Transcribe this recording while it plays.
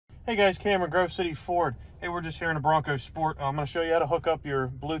Hey guys, Cameron, Grove City Ford. Hey, we're just here in a Bronco Sport. I'm going to show you how to hook up your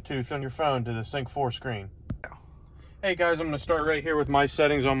Bluetooth on your phone to the Sync 4 screen. Hey guys, I'm going to start right here with my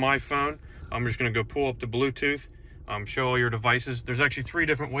settings on my phone. I'm just going to go pull up the Bluetooth, show all your devices. There's actually 3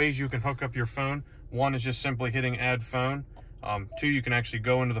 different ways you can hook up your phone. One is just simply hitting add phone. 2, you can actually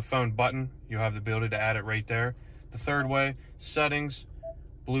go into the phone button. You have the ability to add it right there. The third way, settings,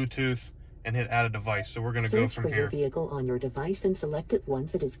 Bluetooth, and hit add a device. So we're going to go from here. Search for your vehicle on your device and select it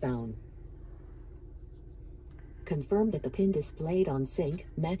once it is found. Confirm that the pin displayed on Sync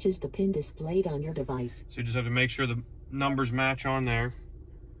matches the pin displayed on your device. So you just have to make sure the numbers match on there.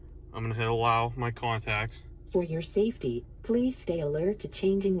 I'm going to hit allow my contacts. For your safety, please stay alert to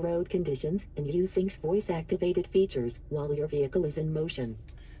changing road conditions and use Sync's voice-activated features while your vehicle is in motion.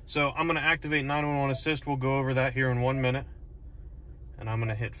 So I'm going to activate 911 Assist. We'll go over that here in 1 minute. And I'm going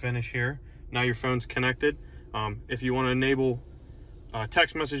to hit finish here. Now your phone's connected. If you want to enable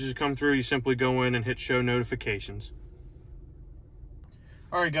text messages to come through, you simply go in and hit show notifications.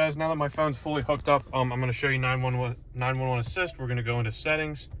 All right guys, now that my phone's fully hooked up, I'm going to show you 911 Assist. We're going to go into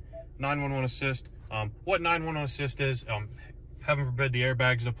settings, 911 Assist. What 911 Assist is, heaven forbid the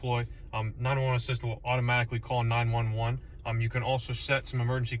airbags deploy, 911 Assist will automatically call 911. You can also set some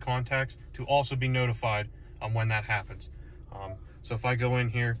emergency contacts to also be notified when that happens. So if I go in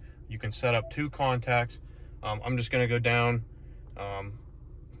here, you can set up 2 contacts. I'm just going to go down.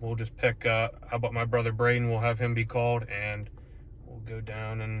 We'll just pick, how about my brother Braden? We'll have him be called, and we'll go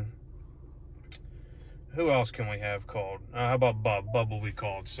down. And who else can we have called? How about Bub? Bub will be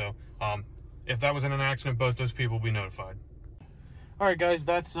called. So if that was in an accident, both those people will be notified. All right, guys,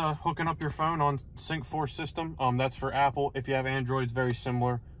 that's hooking up your phone on Sync 4 system. That's for Apple. If you have Android, it's very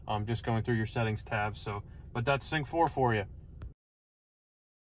similar. Just going through your settings tab. But that's Sync 4 for you.